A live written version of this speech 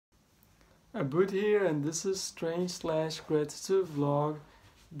Abud here, and this is Strange/GratitudeVlog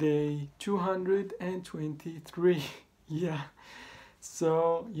day 223. Yeah,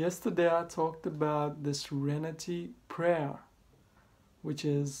 so yesterday I talked about the serenity prayer, which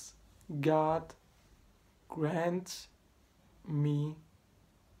is God grant me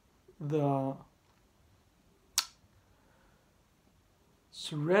the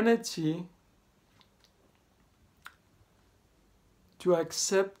serenity to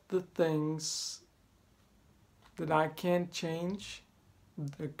accept the things that I can't change,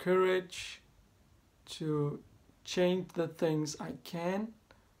 the courage to change the things I can,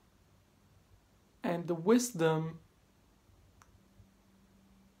 and the wisdom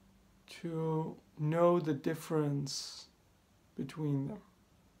to know the difference between them.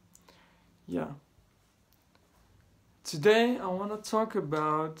 Yeah. Today I want to talk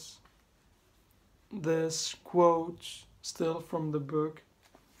about this quote, still from the book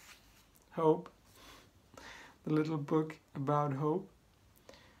Hope, the little book about hope.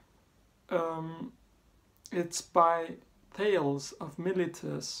 It's by Thales of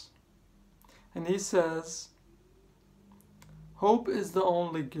Miletus, and he says, "Hope is the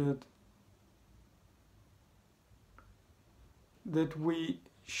only good that we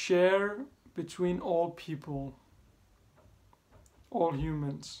share between all people, all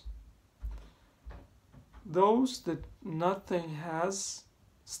humans. Those that nothing has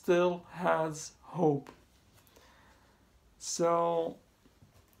still has hope." So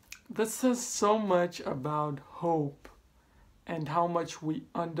that says so much about hope and how much we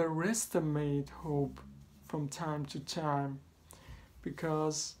underestimate hope from time to time,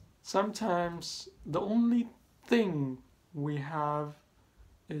 because sometimes the only thing we have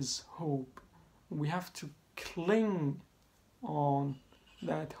is hope. We have to cling on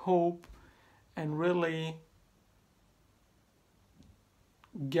that hope and really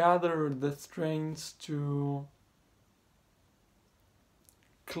gather the strength to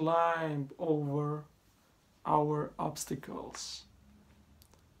climb over our obstacles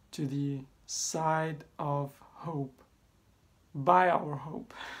to the side of hope, by our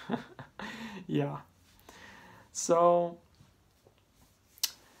hope. Yeah. So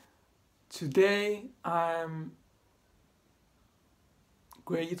today I'm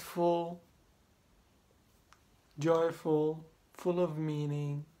grateful, joyful, full of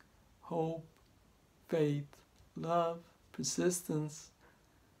meaning, hope, faith, love, persistence,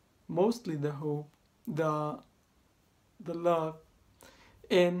 mostly the hope, the love,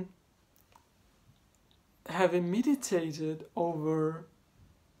 in having meditated over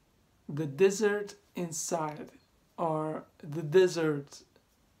the desert inside, or the desert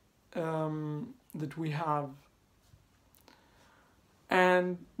that we have.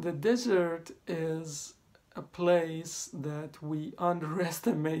 And the desert is a place that we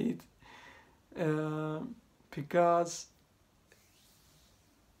underestimate because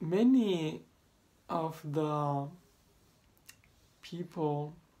many of the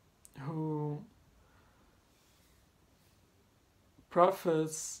people who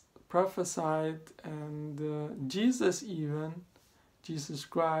prophesied, and Jesus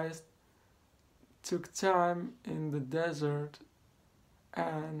Christ took time in the desert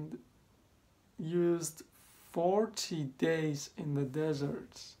and used 40 days in the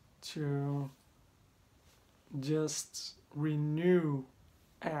desert to just renew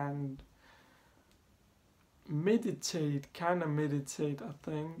and meditate, I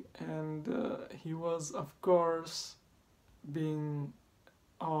think. And he was, of course, being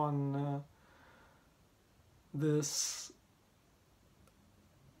on this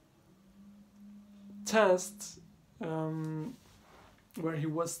test where he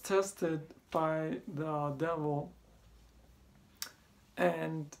was tested by the devil,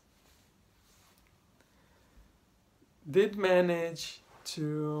 and did manage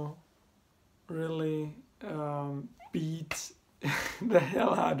to really beat the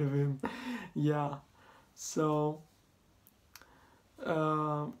hell out of him. Yeah. So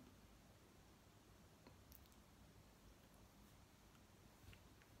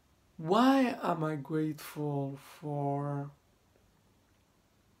why am I grateful for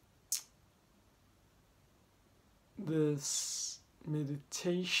this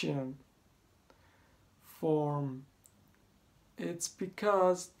meditation form? It's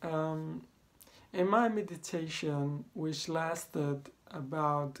because in my meditation, which lasted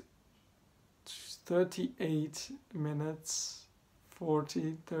about 38 minutes,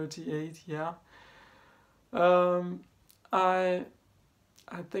 38, yeah, I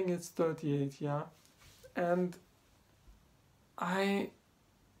think it's 38, yeah, and I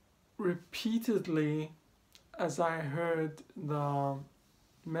repeatedly, as I heard the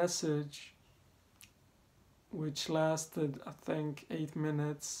message which lasted, I think, 8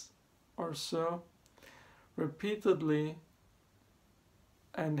 minutes or so, repeatedly,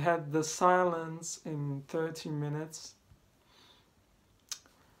 and had the silence in 30 minutes,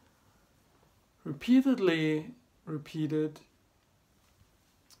 repeatedly repeated,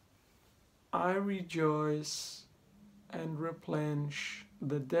 I rejoice and replenish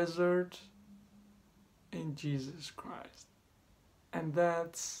the desert in Jesus Christ. And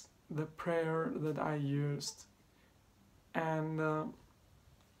that's the prayer that I used. And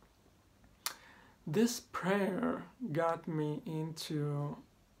this prayer got me into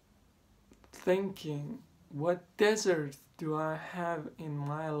thinking, what desert do I have in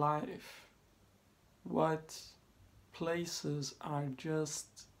my life? What places are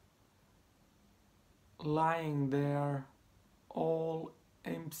just lying there, all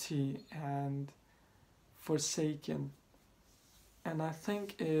empty and forsaken? And I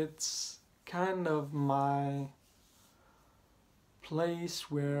think it's kind of my place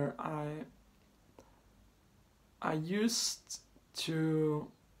where I used to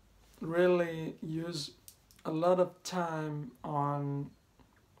really use a lot of time on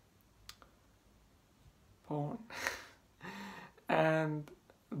porn and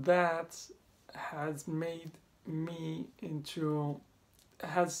that has made me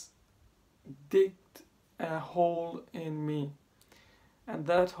has digged a hole in me, and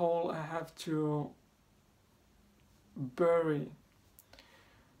that hole I have to bury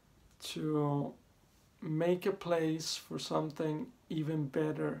to make a place for something even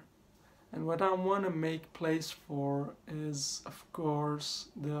better. And what I want to make place for is, of course,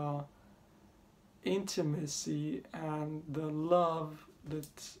 the intimacy and the love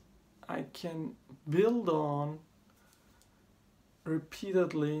that I can build on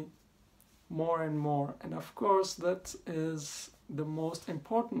repeatedly, more and more. And of course, that is the most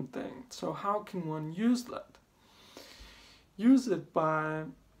important thing. So how can one use that? Use it by,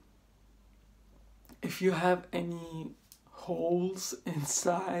 if you have any holes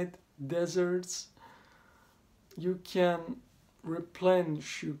inside, deserts, you can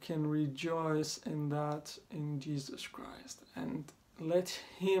replenish, you can rejoice in that, in Jesus Christ, and let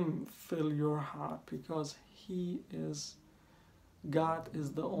Him fill your heart, because God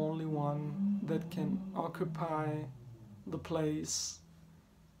is the only one that can occupy the place,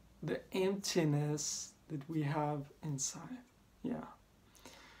 the emptiness that we have inside. Yeah.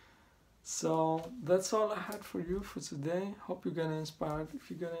 So that's all I had for you for today. Hope you're gonna inspired. If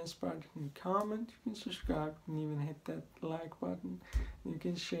you're gonna inspired, you can comment, you can subscribe, you can even hit that like button. You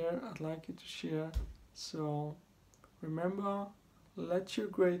can share. I'd like you to share. So remember, let your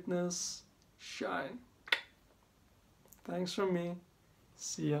greatness shine. Thanks from me.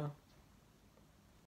 See ya.